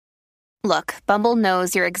Look, Bumble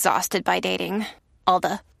knows you're exhausted by dating. All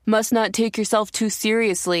the must not take yourself too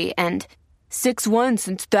seriously and 6'1"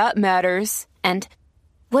 since that matters. And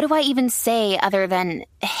what do I even say other than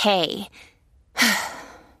hey?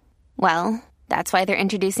 Well, that's why they're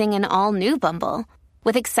introducing an all-new Bumble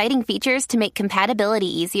with exciting features to make compatibility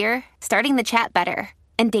easier, starting the chat better,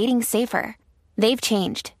 and dating safer. They've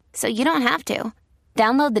changed, so you don't have to.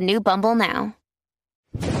 Download the new Bumble now.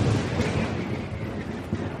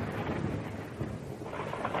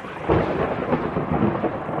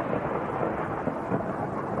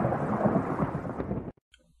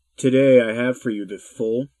 Today I have for you the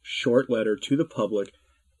full, short letter to the public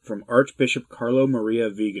from Archbishop Carlo Maria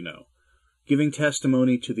Vigano, giving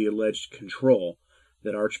testimony to the alleged control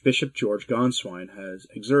that Archbishop George Gonswine has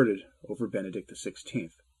exerted over Benedict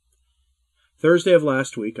XVI. Thursday of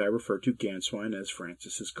last week I referred to Gonswine as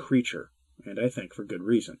Francis's creature, and I think for good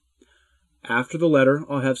reason. After the letter,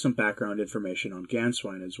 I'll have some background information on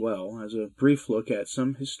Gonswine as well as a brief look at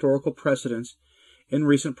some historical precedents in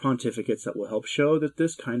recent pontificates that will help show that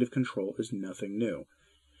this kind of control is nothing new.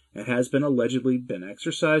 It has been allegedly been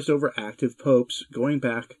exercised over active popes going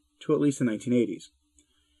back to at least the 1980s.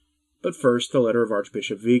 But first, the letter of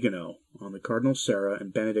Archbishop Vigano on the Cardinal Sarah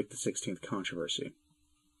and Benedict XVI controversy.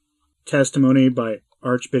 Testimony by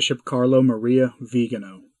Archbishop Carlo Maria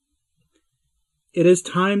Vigano. It is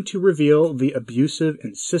time to reveal the abusive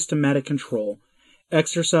and systematic control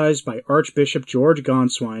exercised by Archbishop George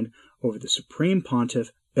Gonswine over the Supreme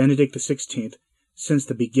Pontiff Benedict XVI since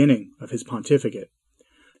the beginning of his pontificate.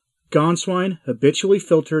 Gonswine habitually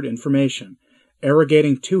filtered information,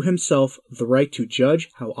 arrogating to himself the right to judge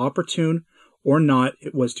how opportune or not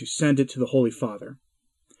it was to send it to the Holy Father.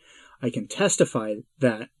 I can testify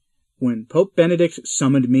that when Pope Benedict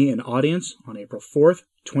summoned me in audience on April 4th,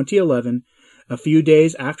 2011, a few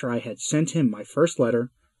days after I had sent him my first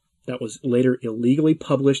letter, that was later illegally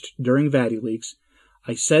published during VatiLeaks,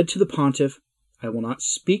 I said to the pontiff, I will not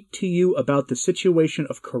speak to you about the situation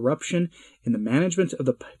of corruption in the management of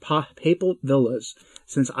the papal villas,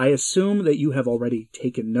 since I assume that you have already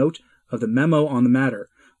taken note of the memo on the matter,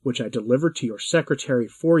 which I delivered to your secretary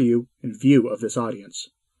for you in view of this audience.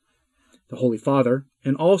 The Holy Father,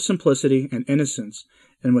 in all simplicity and innocence,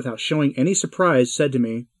 and without showing any surprise, said to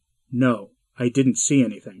me, No, I didn't see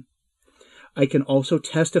anything. I can also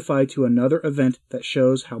testify to another event that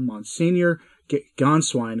shows how Monsignor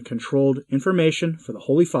Gonswine controlled information for the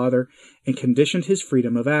Holy Father and conditioned his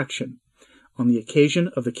freedom of action. On the occasion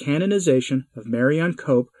of the canonization of Marianne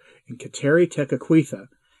Cope and Kateri Tekakwitha,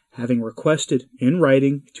 having requested in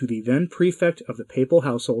writing to the then prefect of the papal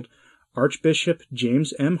household, Archbishop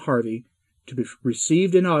James M. Harvey, to be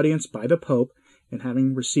received in audience by the Pope, and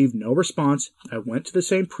having received no response, I went to the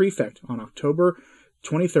same prefect on October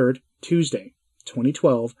 23rd, Tuesday,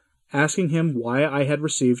 2012, asking him why I had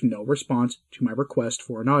received no response to my request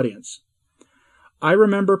for an audience. I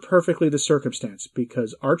remember perfectly the circumstance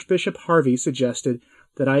because Archbishop Harvey suggested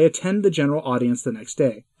that I attend the general audience the next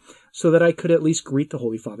day, so that I could at least greet the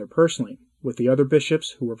Holy Father personally, with the other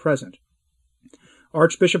bishops who were present.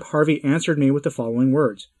 Archbishop Harvey answered me with the following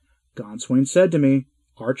words. Gonswine said to me,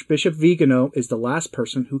 Archbishop Vigano is the last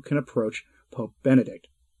person who can approach Pope Benedict.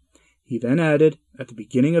 He then added, at the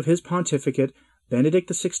beginning of his pontificate, Benedict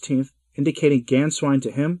XVI, indicating Gonswine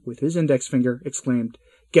to him with his index finger, exclaimed,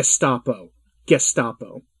 Gestapo!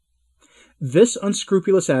 Gestapo! This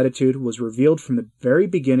unscrupulous attitude was revealed from the very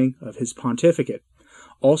beginning of his pontificate,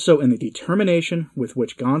 also in the determination with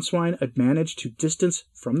which Gonswine had managed to distance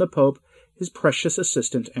from the Pope his precious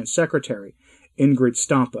assistant and secretary, Ingrid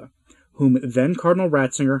Stampa, whom then Cardinal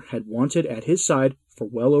Ratzinger had wanted at his side for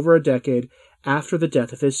well over a decade after the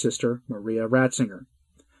death of his sister, Maria Ratzinger.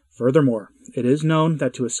 Furthermore, it is known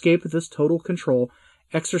that to escape this total control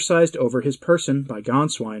exercised over his person by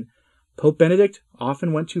Gonswine, Pope Benedict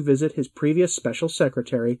often went to visit his previous special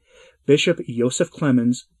secretary, Bishop Joseph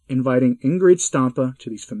Clemens, inviting Ingrid Stampa to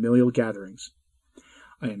these familial gatherings.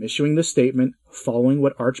 I am issuing this statement following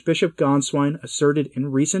what Archbishop Gonswine asserted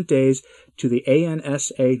in recent days to the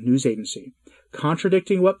ANSA news agency,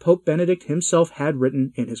 contradicting what Pope Benedict himself had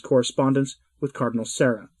written in his correspondence with Cardinal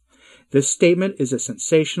Sarah. This statement is a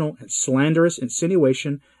sensational and slanderous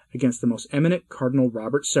insinuation against the most eminent Cardinal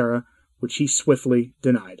Robert Sarah, which he swiftly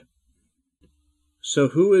denied. So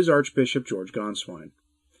who is Archbishop George Gonswine?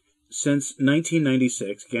 Since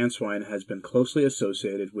 1996, Gonswine has been closely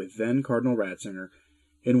associated with then Cardinal Ratzinger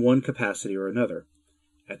in one capacity or another.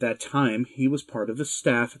 At that time, he was part of the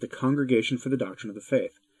staff at the Congregation for the Doctrine of the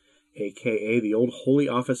Faith, aka the old Holy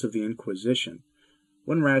Office of the Inquisition,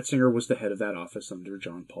 when Ratzinger was the head of that office under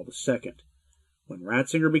John Paul II. When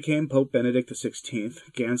Ratzinger became Pope Benedict XVI,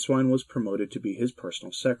 Ganswein was promoted to be his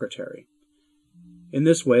personal secretary. In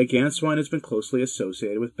this way, Ganswein has been closely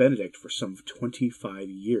associated with Benedict for some 25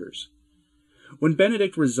 years. When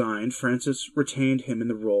Benedict resigned, Francis retained him in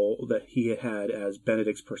the role that he had had as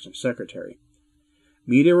Benedict's personal secretary.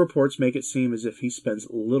 Media reports make it seem as if he spends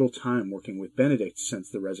little time working with Benedict since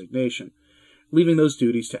the resignation, leaving those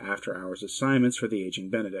duties to after-hours assignments for the aging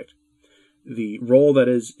Benedict. The role that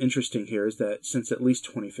is interesting here is that since at least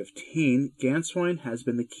 2015, Ganswein has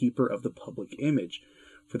been the keeper of the public image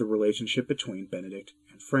for the relationship between Benedict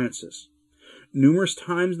and Francis. Numerous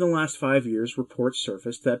times in the last 5 years, reports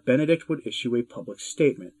surfaced that Benedict would issue a public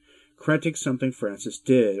statement, correcting something Francis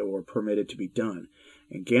did or permitted to be done,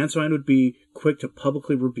 and Ganswein would be quick to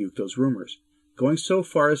publicly rebuke those rumors, going so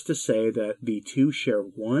far as to say that the two share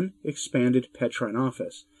one expanded Petrine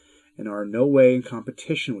office and are in no way in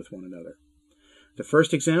competition with one another. The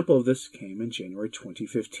first example of this came in January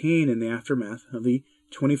 2015 in the aftermath of the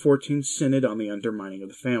 2014 Synod on the Undermining of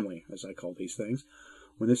the Family, as I call these things,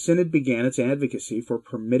 when the Synod began its advocacy for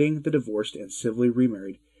permitting the divorced and civilly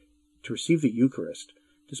remarried to receive the Eucharist,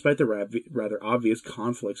 despite the rather obvious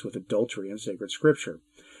conflicts with adultery and sacred scripture.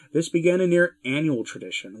 This began a near annual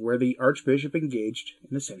tradition where the Archbishop engaged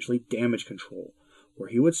in essentially damage control, where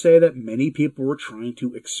he would say that many people were trying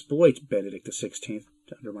to exploit Benedict XVI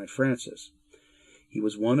to undermine Francis. He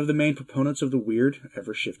was one of the main proponents of the weird,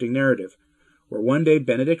 ever-shifting narrative, where one day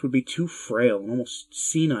Benedict would be too frail and almost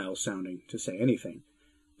senile-sounding to say anything.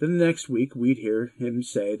 Then the next week we'd hear him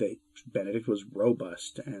say that Benedict was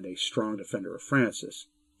robust and a strong defender of Francis.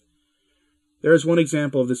 There is one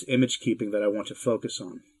example of this image-keeping that I want to focus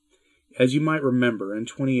on. As you might remember, in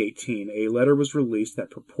 2018, a letter was released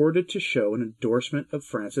that purported to show an endorsement of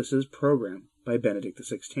Francis's program by Benedict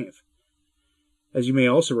XVI. As you may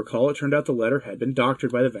also recall, it turned out the letter had been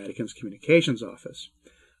doctored by the Vatican's Communications Office,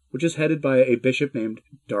 which is headed by a bishop named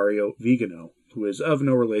Dario Vigano, who is of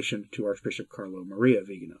no relation to Archbishop Carlo Maria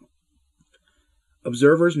Vigano.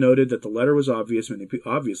 Observers noted that the letter was obviously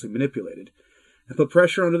manipulated, and put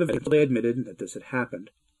pressure onto the Vatican until they admitted that this had happened.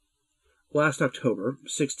 Last October,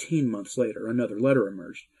 16 months later, another letter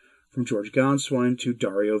emerged from George Ganswein to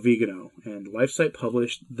Dario Vigano, and LifeSite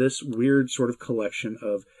published this weird sort of collection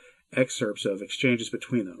of excerpts of exchanges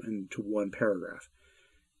between them into one paragraph.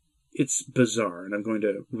 It's bizarre, and I'm going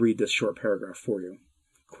to read this short paragraph for you.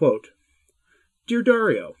 Quote, "Dear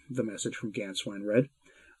Dario," the message from Ganswein read,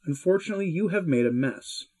 "unfortunately you have made a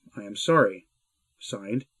mess. I am sorry.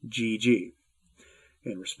 Signed, GG.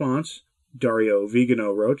 In response, Dario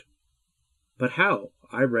Vigano wrote, "But how?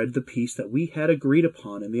 I read the piece that we had agreed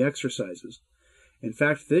upon in the exercises. In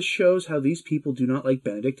fact, this shows how these people do not like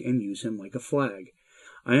Benedict and use him like a flag.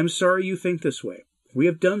 I am sorry you think this way. We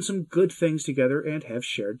have done some good things together and have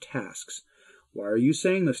shared tasks. Why are you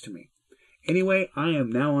saying this to me? Anyway, I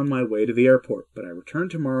am now on my way to the airport, but I return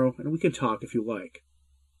tomorrow and we can talk if you like.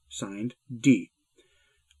 Signed, D."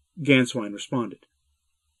 Ganswein responded,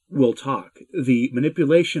 "We'll talk. The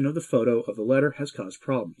manipulation of the photo of the letter has caused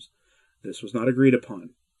problems. This was not agreed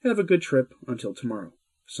upon. Have a good trip until tomorrow.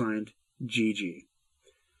 Signed, GG."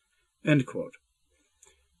 End quote.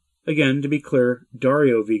 Again, to be clear,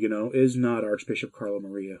 Dario Vigano is not Archbishop Carlo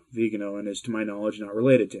Maria Vigano and is, to my knowledge, not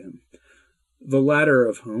related to him. The latter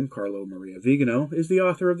of whom, Carlo Maria Vigano, is the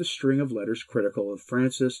author of the string of letters critical of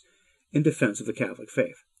Francis in defense of the Catholic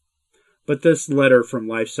faith. But this letter from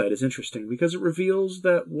LifeSite is interesting because it reveals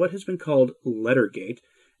that what has been called Lettergate,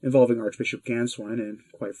 involving Archbishop Ganswein, and,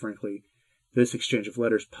 quite frankly, this exchange of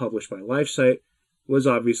letters published by LifeSite, was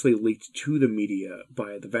obviously leaked to the media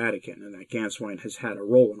by the Vatican, and that Ganswein has had a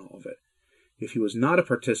role in all of it. If he was not a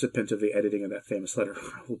participant of the editing of that famous letter,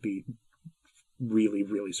 I will be really,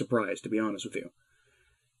 really surprised, to be honest with you.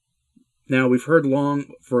 Now, we've heard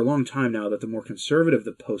for a long time now that the more conservative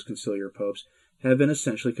the post-conciliar popes have been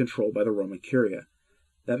essentially controlled by the Roman Curia,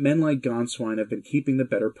 that men like Ganswein have been keeping the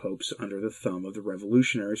better popes under the thumb of the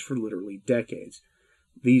revolutionaries for literally decades.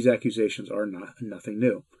 These accusations are nothing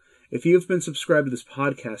new. If you have been subscribed to this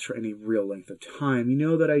podcast for any real length of time, you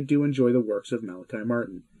know that I do enjoy the works of Malachi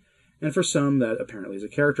Martin. And for some, that apparently is a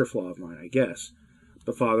character flaw of mine, I guess.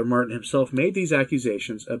 But Father Martin himself made these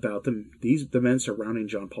accusations about the men surrounding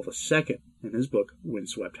John Paul II in his book,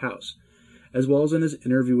 Windswept House, as well as in his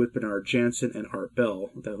interview with Bernard Jansen and Art Bell,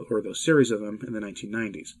 or those series of them, in the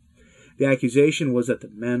 1990s. The accusation was that the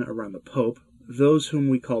men around the Pope, those whom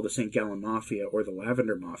we call the St. Gallen Mafia or the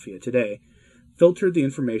Lavender Mafia today, filtered the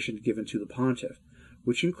information given to the pontiff,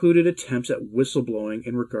 which included attempts at whistleblowing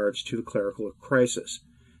in regards to the clerical crisis.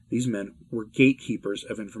 These men were gatekeepers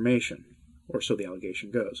of information, or so the allegation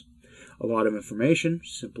goes. A lot of information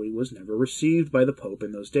simply was never received by the Pope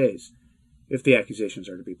in those days, if the accusations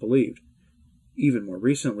are to be believed. Even more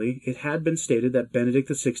recently, it had been stated that Benedict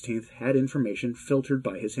XVI had information filtered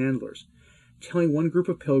by his handlers, telling one group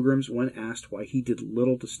of pilgrims when asked why he did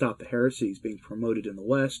little to stop the heresies being promoted in the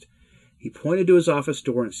West, he pointed to his office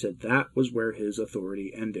door and said that was where his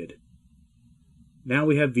authority ended. Now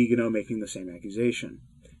we have Vigano making the same accusation.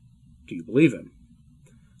 Do you believe him?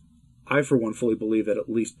 I, for one, fully believe that at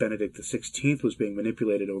least Benedict XVI was being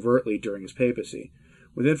manipulated overtly during his papacy,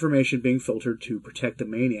 with information being filtered to protect the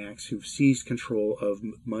maniacs who've seized control of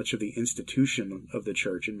much of the institution of the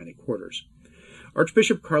Church in many quarters.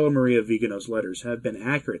 Archbishop Carlo Maria Vigano's letters have been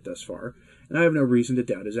accurate thus far, and I have no reason to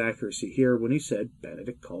doubt his accuracy here when he said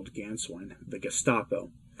Benedict called Ganswein the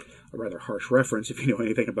Gestapo, a rather harsh reference if you know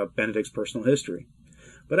anything about Benedict's personal history.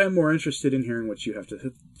 But I'm more interested in hearing what you have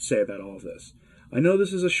to say about all of this. I know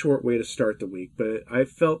this is a short way to start the week, but I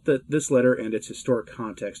felt that this letter and its historic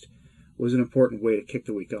context was an important way to kick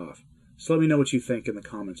the week off. So let me know what you think in the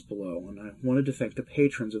comments below, and I wanted to thank the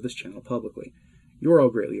patrons of this channel publicly. You're all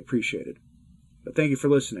greatly appreciated. But thank you for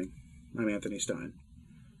listening. I'm Anthony Stein.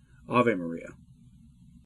 Ave Maria.